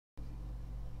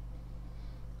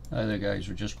Hi there guys,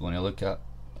 we're just going to look at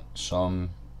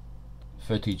some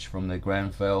footage from the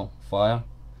Grenfell fire,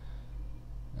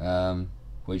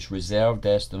 which reserved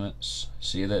estimates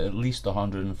say that at least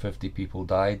 150 people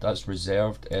died. That's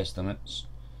reserved estimates,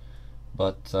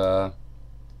 but the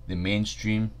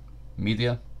mainstream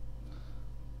media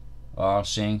are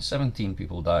saying 17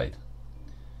 people died,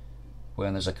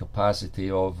 when there's a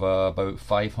capacity of about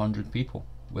 500 people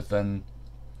within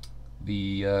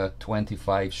the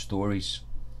 25 stories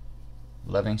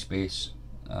living space.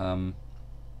 It's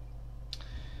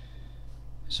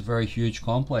a very huge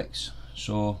complex,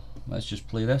 so let's just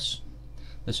play this.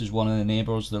 This is one of the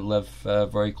neighbours that live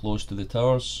very close to the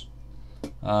towers,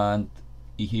 and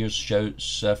he hears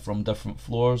shouts from different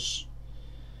floors,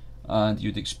 and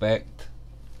you'd expect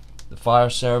the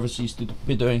fire services to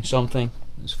be doing something.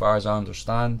 As far as I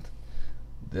understand,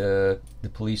 the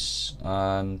police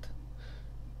and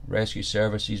rescue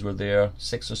services were there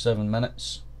 6 or 7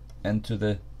 minutes into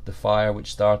the fire,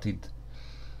 which started,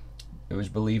 it was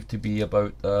believed to be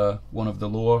about one of the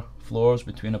lower floors,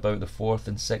 between about the 4th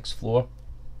and 6th floor.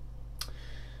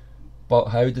 But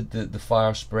how did the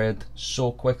fire spread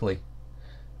so quickly,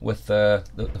 with the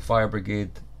fire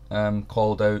brigade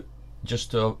called out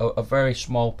just to a very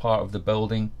small part of the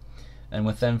building, and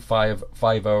within five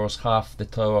hours half the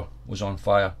tower was on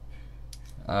fire.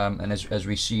 And as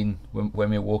we seen when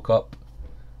we woke up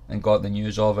and got the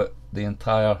news of it, the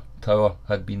entire tower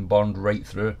had been burned right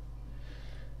through,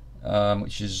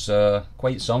 which is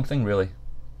quite something really.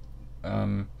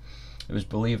 It was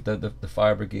believed that the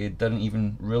fire brigade didn't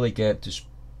even really get to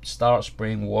start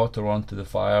spraying water onto the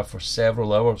fire for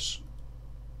several hours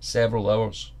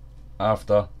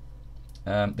after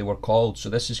they were called. So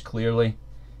this is clearly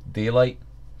daylight.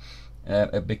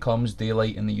 It becomes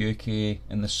daylight in the UK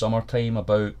in the summertime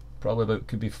probably about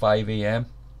could be 5 AM.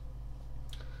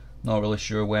 Not really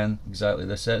sure when exactly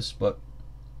this is, but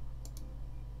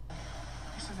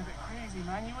this is a bit crazy,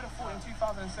 man. You would have thought in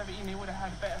 2017 they would have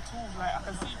had better tools. Like, I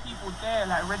can see people there,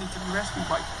 like, ready to be rescued,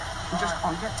 but we just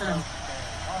can't get to them.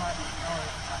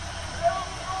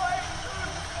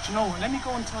 Do you know what? Let me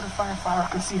go and tell the firefighter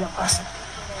I can see that person.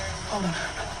 Hold on.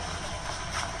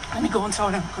 Let me go and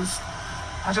tell them, because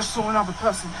I just saw another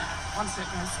person. One sec,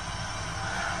 guys.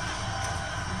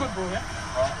 You good, bro, yeah?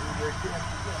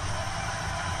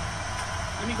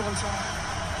 Let me go and tell them.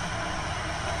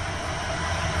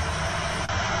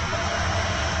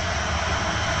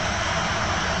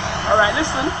 Alright,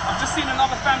 listen, I've just seen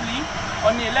another family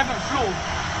on the 11th floor.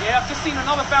 Yeah, I've just seen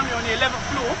another family on the 11th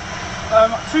floor.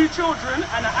 2 children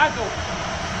and an adult.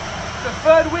 The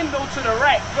third window to the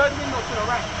right.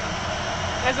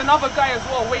 There's another guy as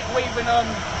well waving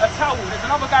a towel. There's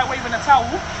another guy waving a towel.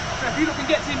 So if you look and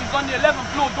get to him, he's on the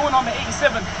 11th floor, door number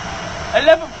 87.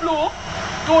 11th floor,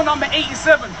 door number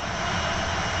 87.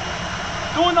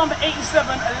 Door number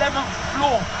 87, 11th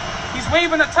floor. He's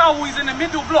waving a towel, he's in the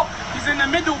middle block.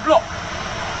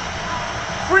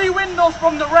 3 windows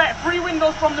from the right.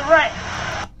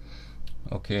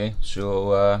 okay,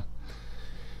 so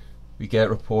we get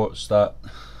reports that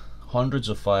hundreds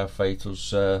of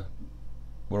firefighters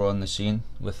were on the scene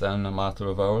within a matter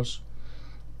of hours.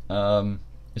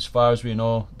 As far as we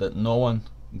know, that no one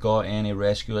got any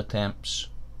rescue attempts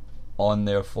on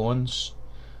their phones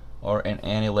or in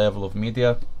any level of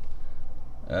media.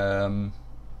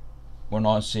 We're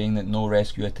not saying that no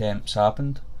rescue attempts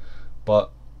happened,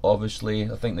 but obviously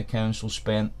I think the council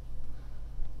spent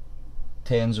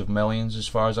tens of millions, as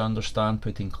far as I understand,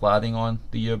 putting cladding on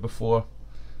the year before,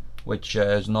 which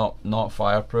is not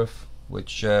fireproof,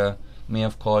 which may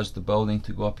have caused the building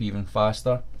to go up even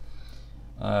faster.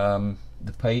 The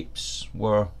pipes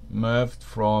were moved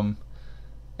from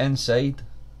inside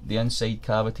the inside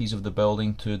cavities of the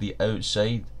building to the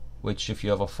outside, which if you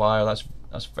have a fire,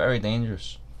 that's very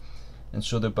dangerous. And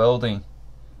so the building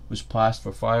was passed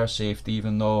for fire safety,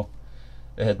 even though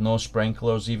it had no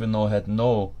sprinklers, even though it had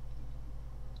no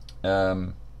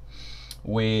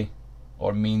way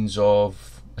or means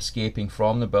of escaping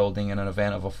from the building in an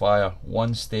event of a fire.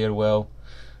 One stairwell,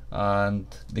 and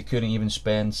they couldn't even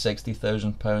spend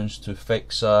 £60,000 to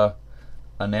fix an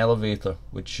elevator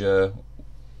which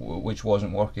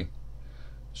wasn't working.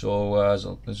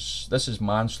 So this is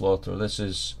manslaughter. This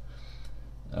is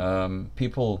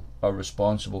people are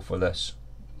responsible for this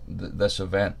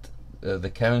event.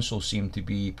 The council seem to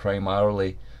be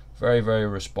primarily very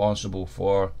responsible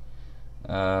for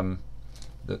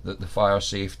the fire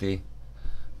safety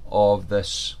of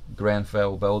this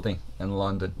Grenfell building in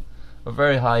London, a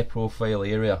very high profile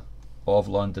area of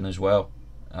London as well.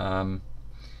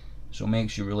 So it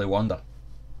makes you really wonder.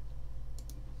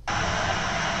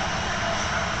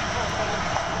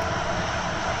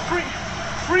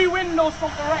 windows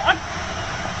from the right.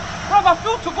 Bruv, I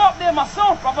feel to go up there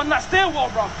myself, bruv, on that stairwell,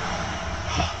 bruv.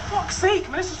 Fuck's sake,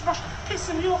 man, this is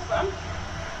pissing me off, fam. I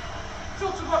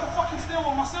feel to go up the fucking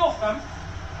stairwell myself, fam.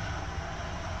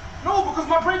 No, because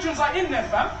my brethrens are in there,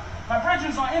 fam. My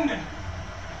brethrens are in there.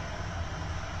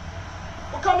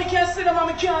 But come, we can't see them, and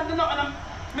we can't do nothing.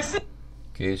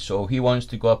 Okay, so he wants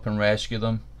to go up and rescue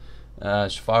them.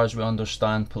 As far as we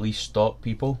understand, police stop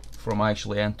people from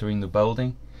actually entering the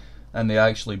building, and they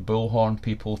actually bullhorn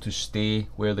people to stay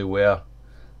where they were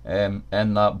in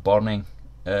that burning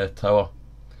tower.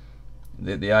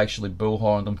 They actually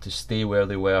bullhorned them to stay where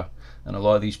they were, and a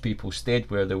lot of these people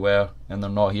stayed where they were, and they're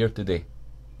not here today.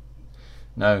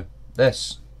 Now,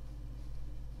 this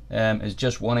is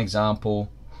just one example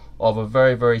of a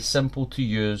very, very simple to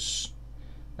use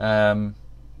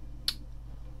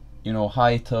you know,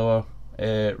 high tower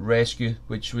rescue,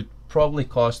 which would probably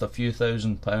cost a few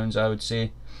 £1,000s, I would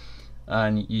say,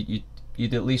 and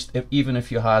you'd at least, even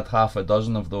if you had half a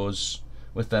dozen of those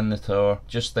within the tower,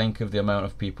 just think of the amount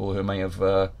of people who might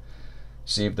have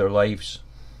saved their lives.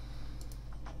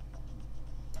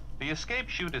 The escape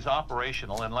chute is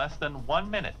operational in less than 1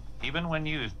 minute, even when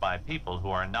used by people who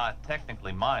are not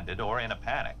technically minded or in a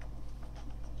panic.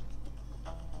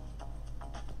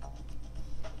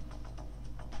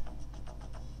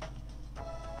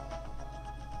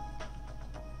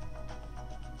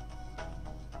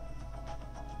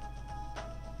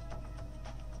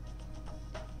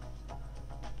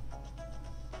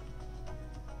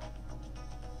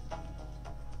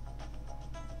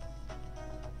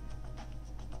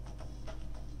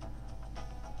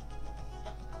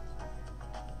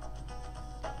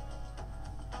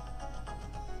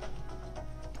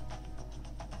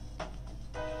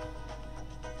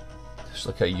 It's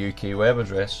like a UK web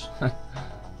address.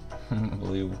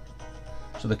 Unbelievable.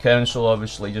 So the council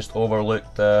obviously just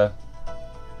overlooked in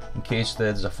case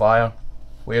there's a fire.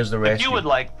 Where's the rescue? If you would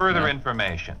like further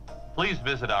information, please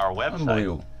visit our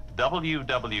website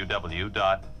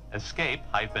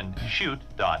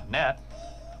www.escape-chute.net.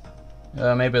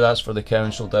 Maybe that's for the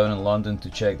council down in London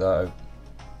to check that out.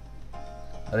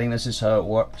 I think this is how it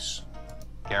works.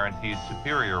 Guarantees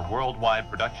superior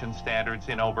worldwide production standards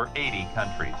in over 80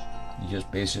 countries. You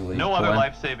just basically no other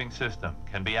life-saving system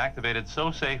can be activated so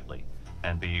safely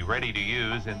and be ready to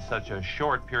use in such a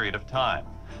short period of time.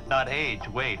 Not age,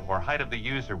 weight, or height of the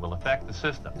user will affect the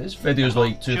system. This video is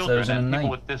like 2009. Children and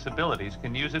people with disabilities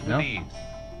can use it with ease.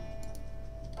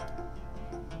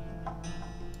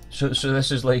 So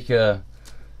this is like a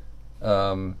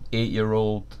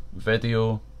 8-year-old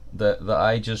video that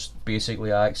I just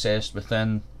basically accessed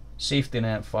within Safety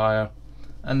Net Fire,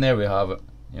 and there we have it.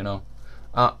 You know,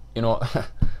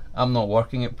 I'm not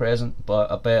working at present, but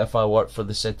I bet if I worked for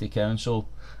the city council,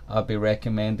 I'd be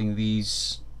recommending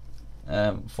these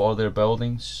for their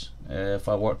buildings. If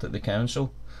I worked at the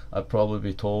council, I'd probably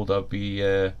be told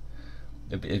it'd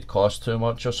cost too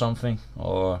much or something,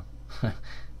 or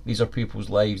these are people's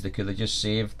lives they could have just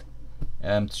saved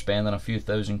spending a few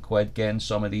 £1,000 getting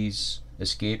some of these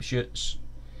escape chutes.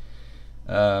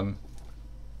 So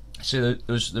there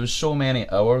was so many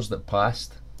hours that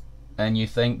passed, and you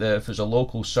think that if there's a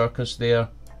local circus there,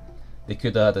 they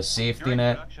could have had a safety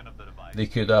net, they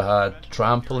could have had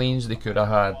trampolines, they could have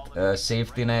had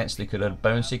safety nets, they could have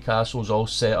bouncy castles all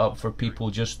set up for people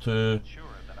just to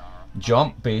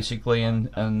jump basically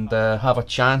and have a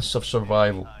chance of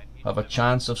survival.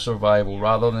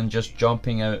 Rather than just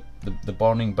jumping out the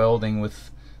burning building with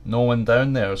no one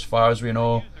down there. As far as we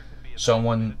know,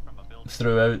 someone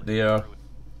threw out their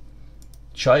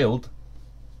child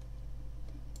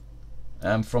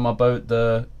from about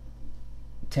the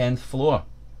 10th floor,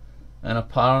 and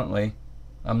apparently,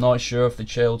 I'm not sure if the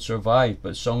child survived,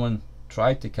 but someone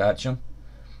tried to catch him,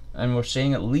 and we're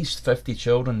seeing at least 50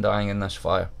 children dying in this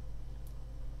fire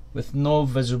with no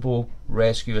visible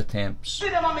rescue attempts. See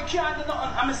them, I'm a kid,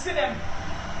 I'm see them.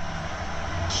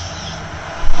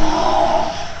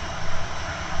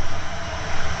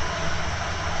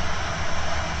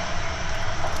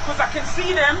 Because I can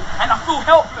see them and I feel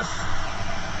helpless.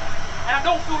 And I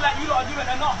don't feel like you lot are doing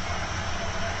enough.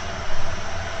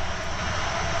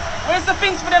 Where's the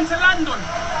things for them to land on?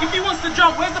 If he wants to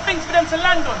jump, where's the things for them to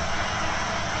land on?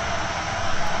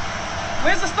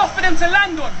 Where's the stuff for them to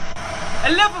land on?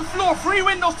 11th floor, 3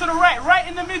 windows to the right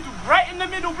in the middle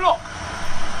block.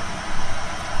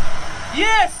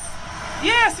 Yes,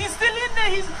 he's still in there.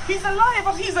 He's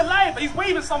alive. He's alive. He's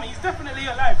waving something. He's definitely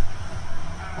alive.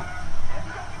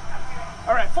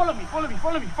 All right, follow me. I'll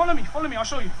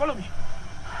show you. Follow me.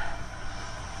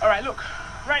 All right, look,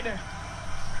 right there.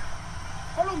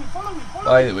 Follow me.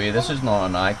 By the way, this is not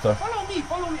an actor. Follow me.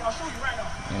 I'll show you right now.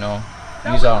 You know,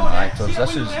 That these aren't window there, actors. see that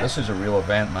This window is there? this is a real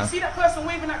event, man. See that person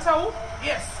waving that towel?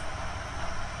 Yes.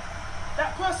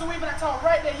 That person waving that towel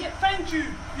right there. Yeah, thank you.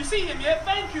 You see him, yeah?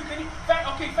 Thank you. Can you?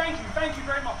 Okay, thank you. Thank you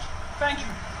very much. Thank you.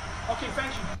 Okay,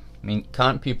 thank you. I mean,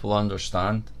 can't people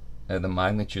understand the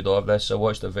magnitude of this? I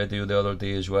watched a video the other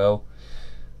day as well.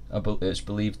 It's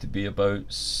believed to be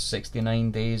about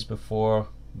 69 days before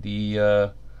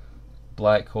the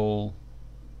black hole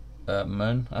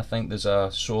moon. I think there's a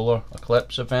solar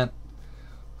eclipse event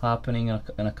happening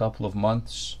in a couple of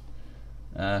months.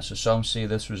 So some say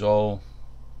this was all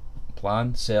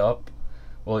planned, set up.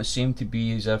 Well, it seemed to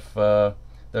be as if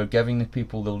they're giving the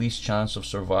people the least chance of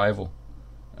survival.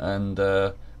 And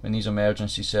when these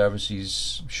emergency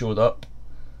services showed up,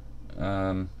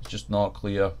 it's just not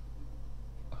clear,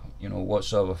 you know, what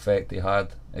sort of effect they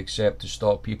had, except to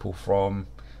stop people from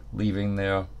leaving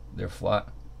their flat.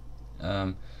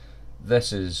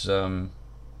 This is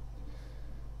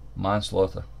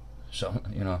manslaughter, so,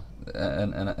 you know,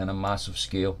 in a massive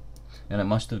scale, and it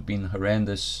must have been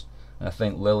horrendous. I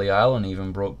think Lily Allen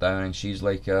even broke down, and she's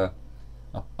like a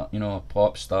you know, a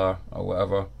pop star or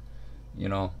whatever, you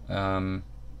know.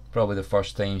 Probably the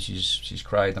first time she's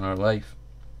cried in her life.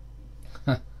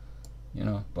 You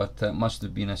know, but it must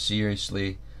have been a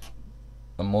seriously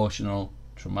emotional,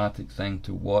 traumatic thing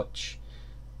to watch.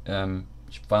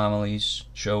 Families,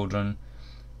 children,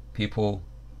 people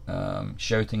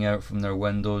shouting out from their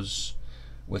windows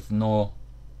with no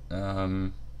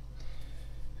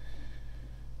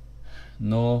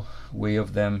way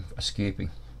of them escaping.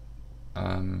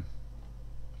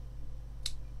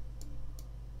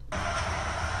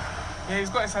 Yeah, he's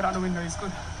got his head out the window. He's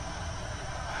good.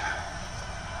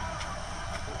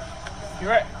 You're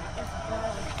right.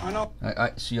 I know.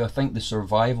 I see. I think the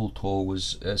survival toll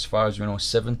was, as far as we know,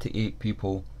 78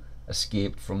 people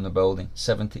escaped from the building.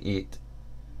 78,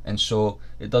 and so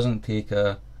it doesn't take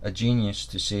a genius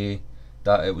to say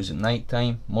that it was at night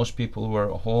time. Most people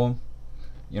were at home.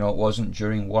 You know, it wasn't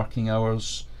during working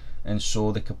hours, and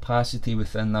so the capacity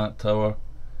within that tower.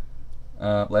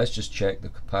 Let's just check the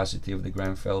capacity of the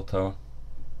Grenfell tower.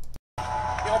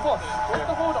 Yo, boss, what's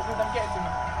the hold up with them getting to me?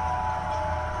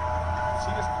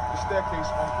 See the staircase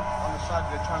on the side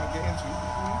they're trying to get into?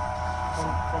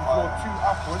 From floor 2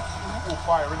 upwards, all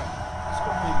fire in it. It's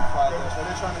completely fire there, so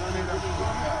they're trying to clear that.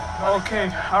 Okay,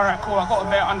 alright, cool. I got a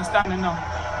better understanding now.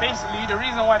 Basically, the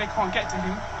reason why they can't get to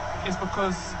him is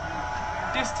because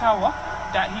this tower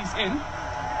that he's in,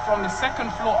 from the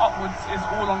 2nd floor upwards, is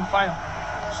all on fire.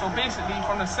 So basically,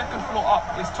 from the 2nd floor up,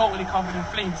 it's totally covered in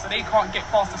flames, so they can't get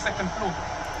past the 2nd floor.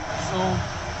 So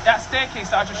that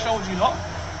staircase that I just showed you lot,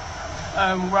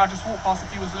 where I just walked past,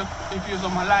 if you was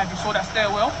on my live, you saw that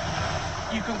stairwell.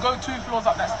 You can go 2 floors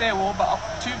up that stairwell, but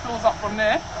 2 floors up from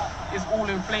there is all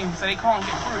in flames, so they can't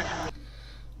get through it.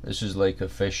 This is like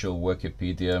official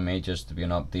Wikipedia, made just to be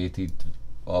updated,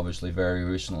 obviously very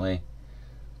recently.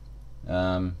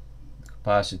 The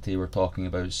capacity we're talking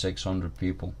about 600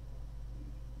 people.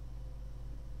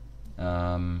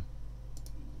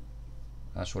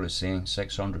 That's what it's saying,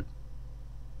 600.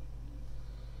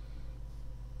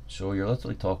 So you're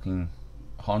literally talking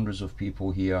hundreds of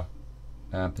people here,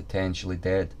 potentially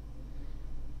dead.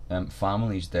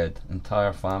 Families dead,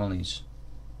 entire families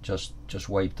just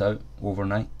wiped out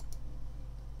overnight.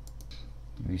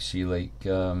 We see like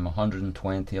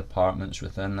 120 apartments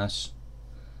within this.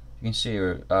 You can see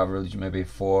your average maybe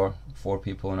four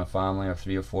people in a family, or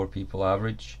 3 or 4 people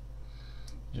average.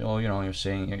 So, you know, you're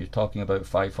talking about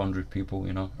 500 people,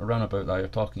 you know, around about that. You're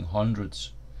talking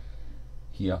hundreds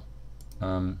here.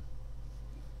 And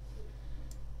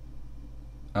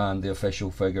the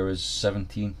official figure is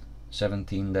 17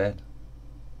 dead.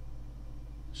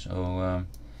 So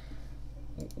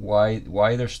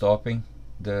why they're stopping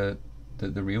the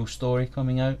real story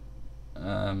coming out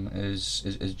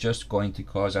is just going to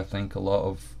cause, I think, a lot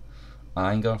of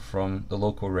anger from the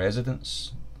local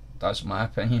residents. That's my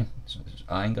opinion. It's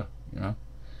anger, you know.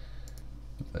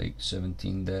 Like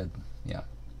 17 dead, yeah.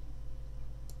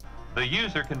 The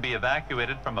user can be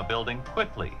evacuated from a building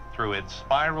quickly through its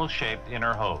spiral-shaped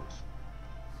inner hose.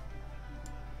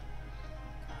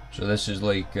 So this is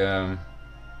like too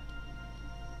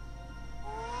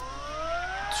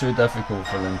difficult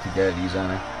for them to get these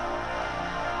in.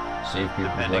 Save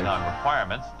people's Depending lives. on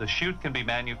requirements, the chute can be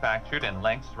manufactured in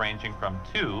lengths ranging from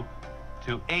 2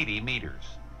 to 80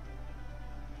 meters.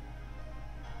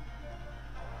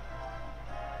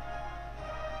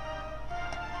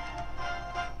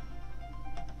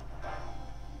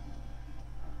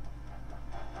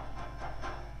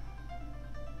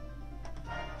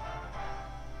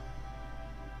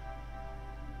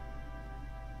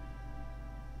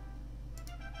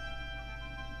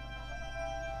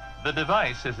 The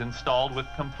device is installed with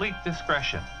complete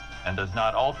discretion and does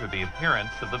not alter the appearance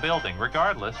of the building,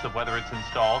 regardless of whether it's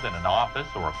installed in an office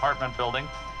or apartment building,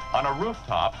 on a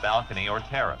rooftop, balcony, or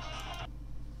terrace.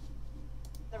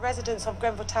 The residents of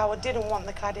Grenfell Tower didn't want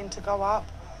the cladding to go up.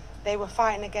 They were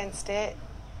fighting against it.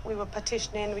 We were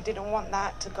petitioning. We didn't want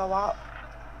that to go up.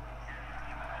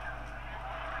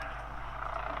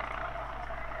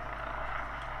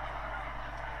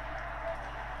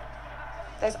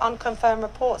 There's unconfirmed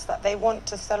reports that they want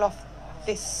to sell off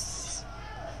this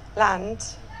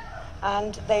land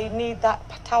and they need that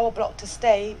tower block to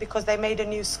stay because they made a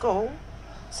new school.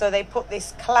 So they put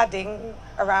this cladding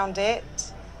around it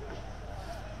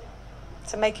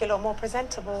to make it a lot more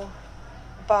presentable.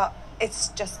 But it's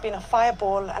just been a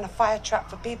fireball and a fire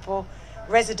trap for people.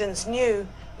 Residents knew,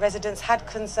 residents had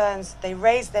concerns. They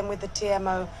raised them with the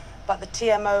TMO, but the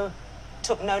TMO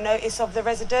took no notice of the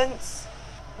residents.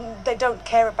 They don't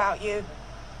care about you.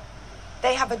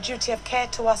 They have a duty of care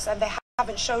to us, and they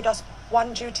haven't showed us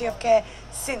one duty of care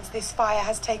since this fire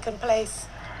has taken place.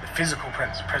 The physical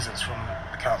presence from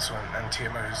the council and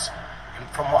TMOs,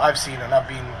 from what I've seen, and I've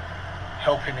been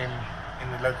helping in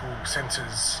the local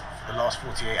centres for the last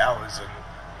 48 hours, and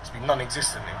it's been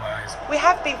non-existent in my eyes. We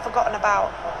have been forgotten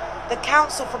about. The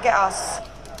council forget us.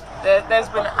 There's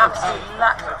been an absolute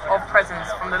lack of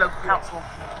presence from the local council.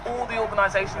 All the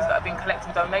organisations that have been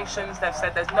collecting donations, they've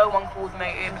said there's no one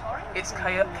coordinating, it's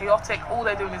chaotic, all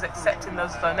they're doing is accepting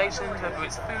those donations, whether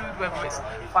it's food, whether it's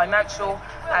financial,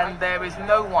 and there is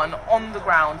no one on the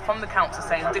ground from the council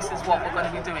saying this is what we're going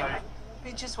to be doing.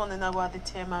 We just want to know why the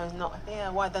TMO is not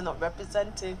here, why they're not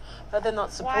representing, why they're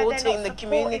not supporting the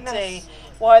community,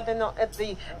 why they're not at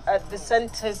the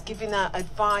centres giving out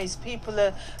advice. People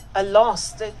are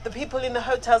lost. The people in the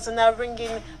hotels are now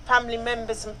ringing family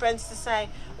members and friends to say,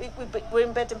 we're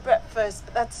in bed and breakfast,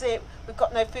 but that's it. We've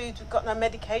got no food, we've got no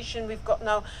medication, we've got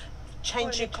no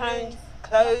change your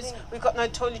clothes, we've got no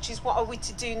toiletries. What are we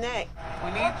to do next?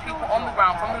 We need people on the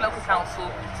ground from the local council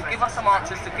to give us some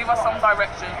answers, to give us some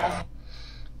direction of.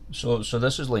 So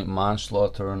this is like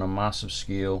manslaughter on a massive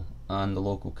scale, and the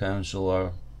local council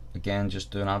are again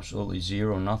just doing absolutely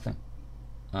zero, nothing.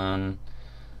 And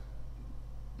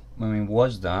I mean,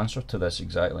 what's the answer to this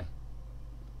exactly?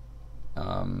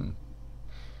 I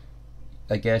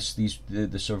guess the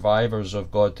survivors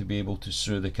have got to be able to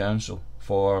sue the council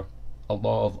for a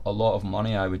lot of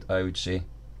money. I would say,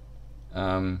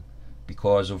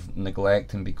 because of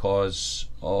neglect and because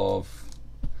of.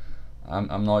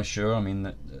 I'm not sure. I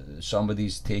mean,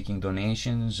 somebody's taking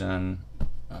donations, and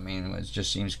I mean, it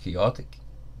just seems chaotic,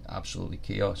 absolutely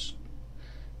chaos.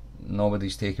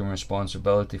 Nobody's taking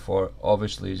responsibility for it.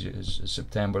 Obviously, it's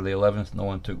September the 11th. No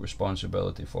one took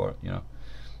responsibility for it. You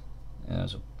know,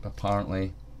 so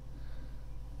apparently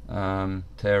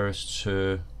terrorists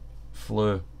who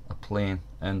flew a plane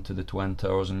into the Twin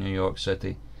Towers in New York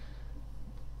City.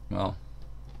 Well,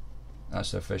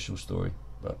 that's the official story,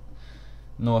 but.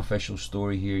 No official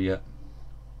story here yet.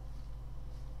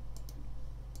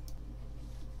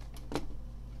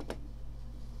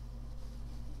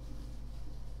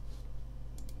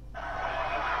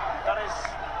 That is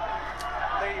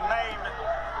the main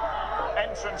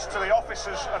entrance to the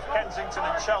offices of Kensington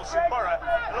and Chelsea Borough.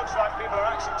 It looks like people are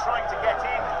actually trying to get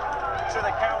in to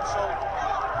the council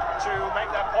to make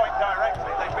their point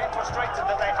directly. They've been frustrated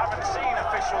that they haven't seen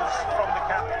officials from the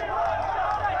capital.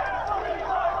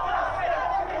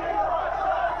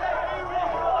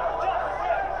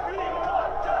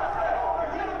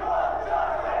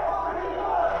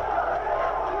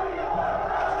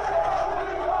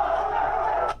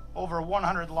 Over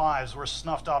 100 lives were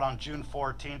snuffed out on June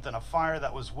 14th in a fire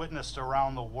that was witnessed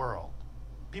around the world.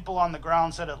 People on the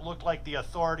ground said it looked like the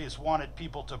authorities wanted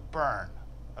people to burn.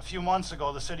 A few months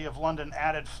ago, the City of London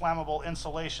added flammable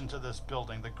insulation to this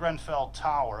building, the Grenfell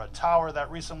Tower, a tower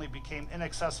that recently became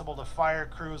inaccessible to fire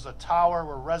crews, a tower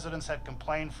where residents had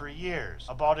complained for years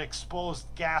about exposed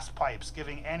gas pipes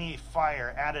giving any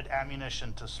fire added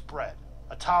ammunition to spread.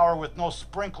 A tower with no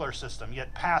sprinkler system,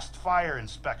 yet passed fire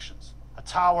inspections. A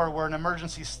tower where an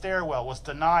emergency stairwell was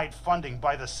denied funding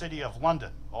by the City of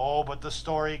London. Oh, but the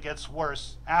story gets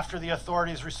worse. After the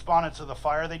authorities responded to the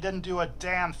fire, they didn't do a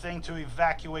damn thing to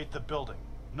evacuate the building.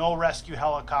 No rescue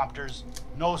helicopters,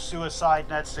 no suicide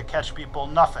nets to catch people,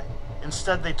 nothing.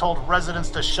 Instead, they told residents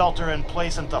to shelter in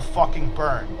place and to fucking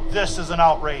burn. This is an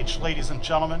outrage, ladies and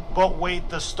gentlemen. But wait,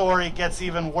 the story gets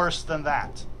even worse than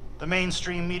that. The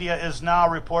mainstream media is now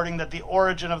reporting that the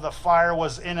origin of the fire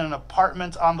was in an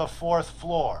apartment on the 4th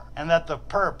floor, and that the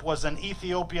perp was an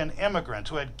Ethiopian immigrant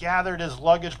who had gathered his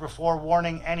luggage before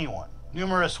warning anyone.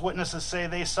 Numerous witnesses say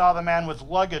they saw the man with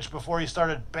luggage before he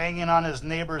started banging on his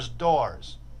neighbor's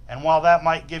doors. And while that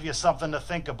might give you something to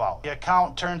think about, the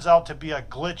account turns out to be a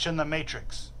glitch in the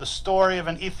matrix. The story of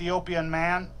an Ethiopian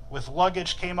man with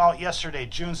luggage came out yesterday,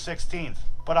 June 16th.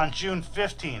 But on June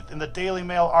 15th, in the Daily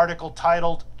Mail article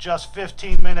titled, "Just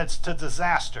 15 Minutes to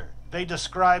Disaster," they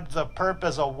described the perp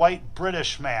as a white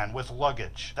British man with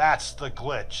luggage. That's the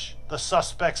glitch. The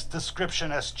suspect's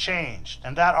description has changed,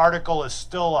 and that article is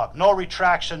still up. No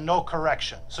retraction, no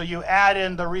correction. So you add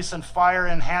in the recent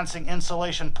fire-enhancing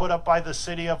insulation put up by the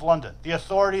City of London, the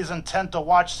authorities' intent to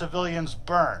watch civilians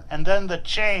burn, and then the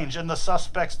change in the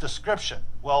suspect's description.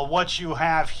 Well, what you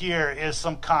have here is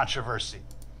some controversy.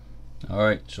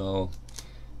 Alright, so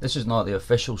this is not the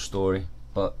official story,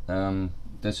 but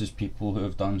this is people who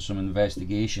have done some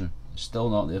investigation. It's still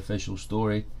not the official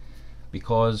story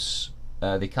because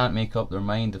they can't make up their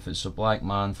mind if it's a black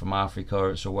man from Africa or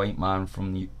it's a white man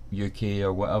from the UK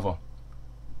or whatever.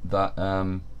 That,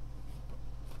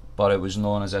 but it was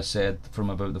known, as I said,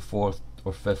 from about the 4th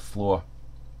or 5th floor.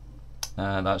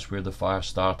 That's where the fire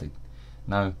started.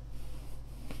 Now,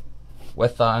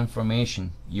 with that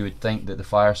information, you would think that the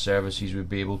fire services would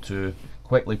be able to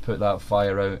quickly put that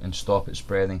fire out and stop it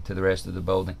spreading to the rest of the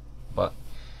building. But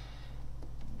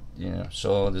you know,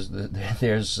 so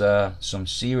there's some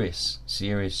serious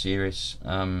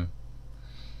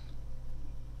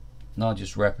not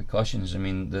just repercussions. I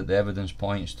mean, the evidence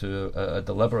points to a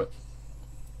deliberate.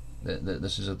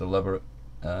 This is a deliberate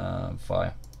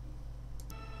fire.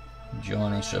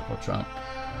 Johnny Supertramp.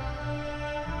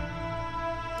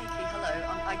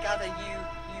 I gather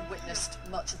you witnessed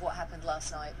much of what happened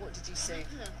last night. What did you see?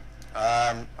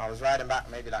 I was riding back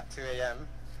maybe like 2 a.m.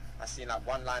 I seen like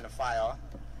one line of fire.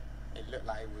 It looked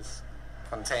like it was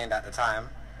contained at the time,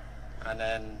 and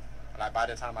then like by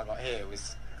the time I got here, it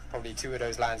was probably 2 of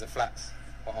those lines of flats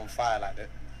were on fire, like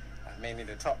mainly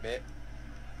the top bit,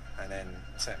 and then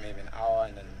it took maybe an hour,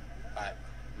 and then like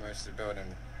most of the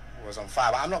building was on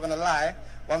fire. But I'm not gonna lie,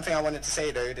 one thing I wanted to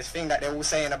say though, this thing that they're all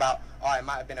saying about, oh, it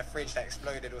might have been a fridge that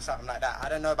exploded or something like that, I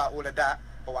don't know about all of that,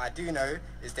 but what I do know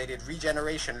is they did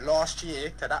regeneration last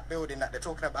year to that building that they're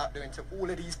talking about doing to all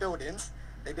of these buildings.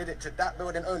 They did it to that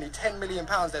building only, £10 million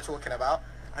they're talking about,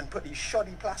 and put these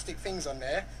shoddy plastic things on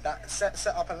there that set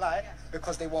up a light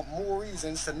because they want more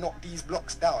reasons to knock these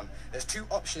blocks down. There's two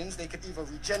options: they could either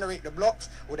regenerate the blocks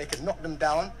or they could knock them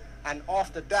down. And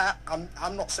after that,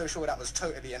 I'm not so sure that was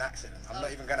totally an accident. I'm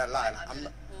not even gonna lie.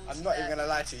 I'm not even gonna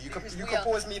lie to you. You could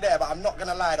pause me there, but I'm not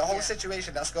gonna lie. The whole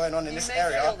situation that's going on in this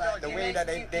area, the way that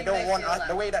they don't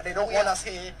want us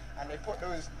here, and they put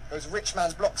those rich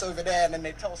man's blocks over there, and then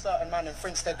they tell certain man in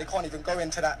Frinstead they can't even go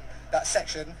into that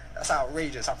section. That's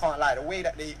outrageous. I can't lie. The way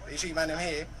that they treat man in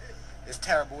here is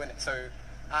terrible, innit? So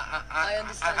I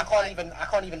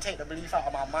can't even take the belief out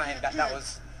of my mind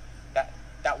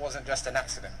that wasn't just an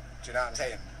accident. Do you know what I'm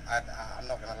saying? I'm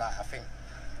not gonna lie. I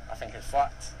think it's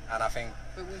fucked, and I think.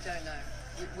 But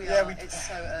we don't know. It's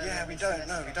so early. Yeah, we don't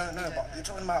know. But you're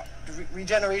talking about the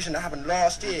regeneration that happened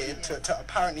last year to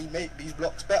apparently make these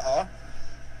blocks better,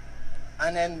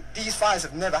 and then these fires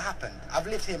have never happened. I've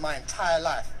lived here my entire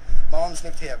life. My mom's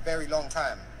lived here a very long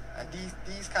time, and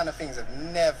these kind of things have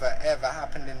never ever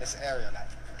happened in this area. Like,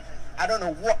 I don't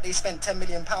know what they spent £10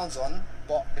 million on,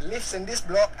 but the lifts in this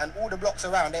block and all the blocks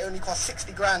around, they only cost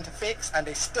 60 grand to fix, and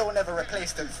they still never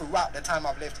replaced them throughout the time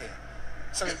I've lived here.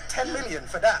 So 10 million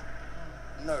for that?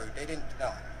 No, they didn't.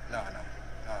 No.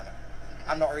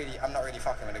 I'm not really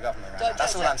fucking with the government right now.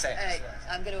 That's all I'm saying. Hey,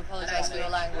 I'm going to apologise for your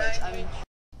language. I mean,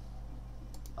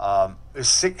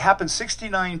 It happened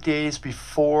 69 days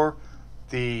before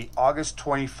the August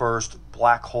 21st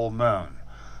black hole moon.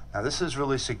 Now this is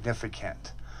really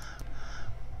significant,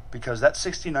 because that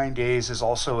 69 days is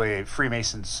also a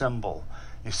Freemason symbol.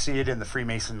 You see it in the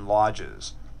Freemason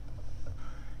lodges.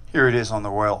 Here it is on the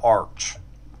Royal Arch.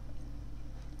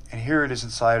 And here it is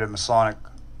inside a Masonic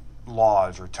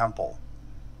lodge or temple,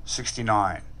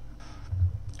 69.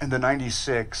 And the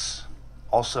 96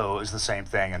 also is the same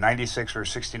thing, a 96 or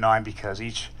 69, because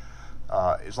each,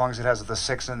 as long as it has the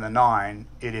 6 and the 9,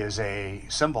 it is a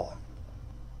symbol.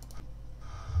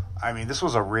 I mean, this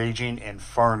was a raging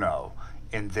inferno.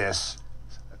 In this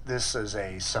is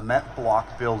a cement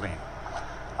block building,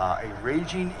 a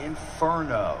raging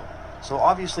inferno. So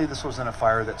obviously this wasn't a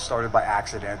fire that started by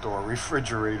accident or a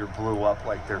refrigerator blew up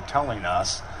like they're telling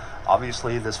us.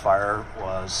 Obviously this fire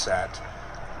was set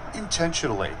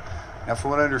intentionally. Now,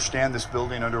 from what I understand, this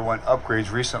building underwent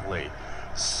upgrades recently.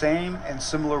 Same and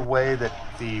similar way that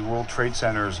the World Trade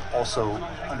Centers also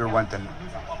underwent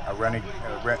a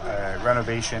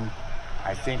renovation,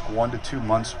 I think 1 to 2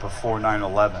 months before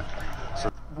 9/11.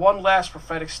 So one last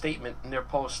prophetic statement in their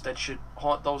post that should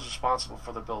haunt those responsible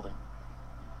for the building.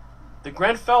 The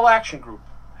Grenfell Action Group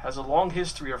has a long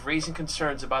history of raising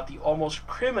concerns about the almost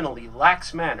criminally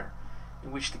lax manner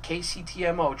in which the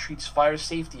KCTMO treats fire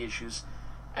safety issues,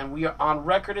 and we are on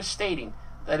record as stating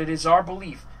that it is our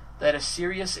belief that a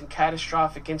serious and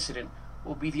catastrophic incident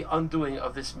will be the undoing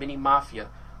of this mini-mafia,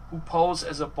 who pose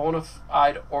as a bona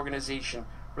fide organization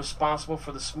responsible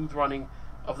for the smooth running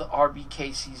of the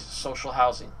RBKC's social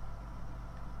housing.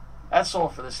 That's all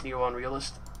for this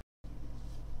Neo-Unrealist.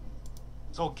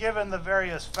 So given the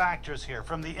various factors here,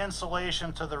 from the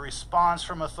insulation to the response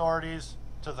from authorities,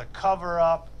 to the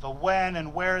cover-up, the when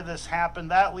and where this happened,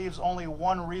 that leaves only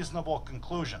one reasonable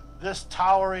conclusion. This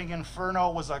towering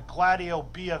inferno was a Gladio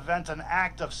B event, an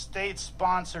act of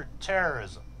state-sponsored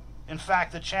terrorism. In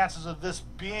fact, the chances of this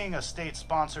being a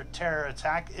state-sponsored terror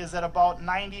attack is at about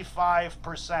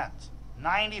 95%.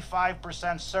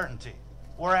 95% certainty.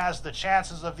 Whereas the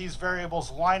chances of these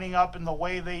variables lining up in the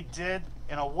way they did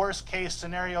in a worst-case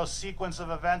scenario sequence of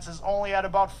events is only at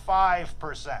about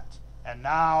 5%. And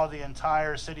now the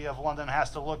entire city of London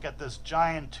has to look at this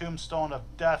giant tombstone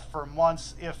of death for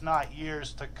months, if not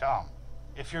years, to come.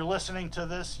 If you're listening to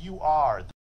this, you are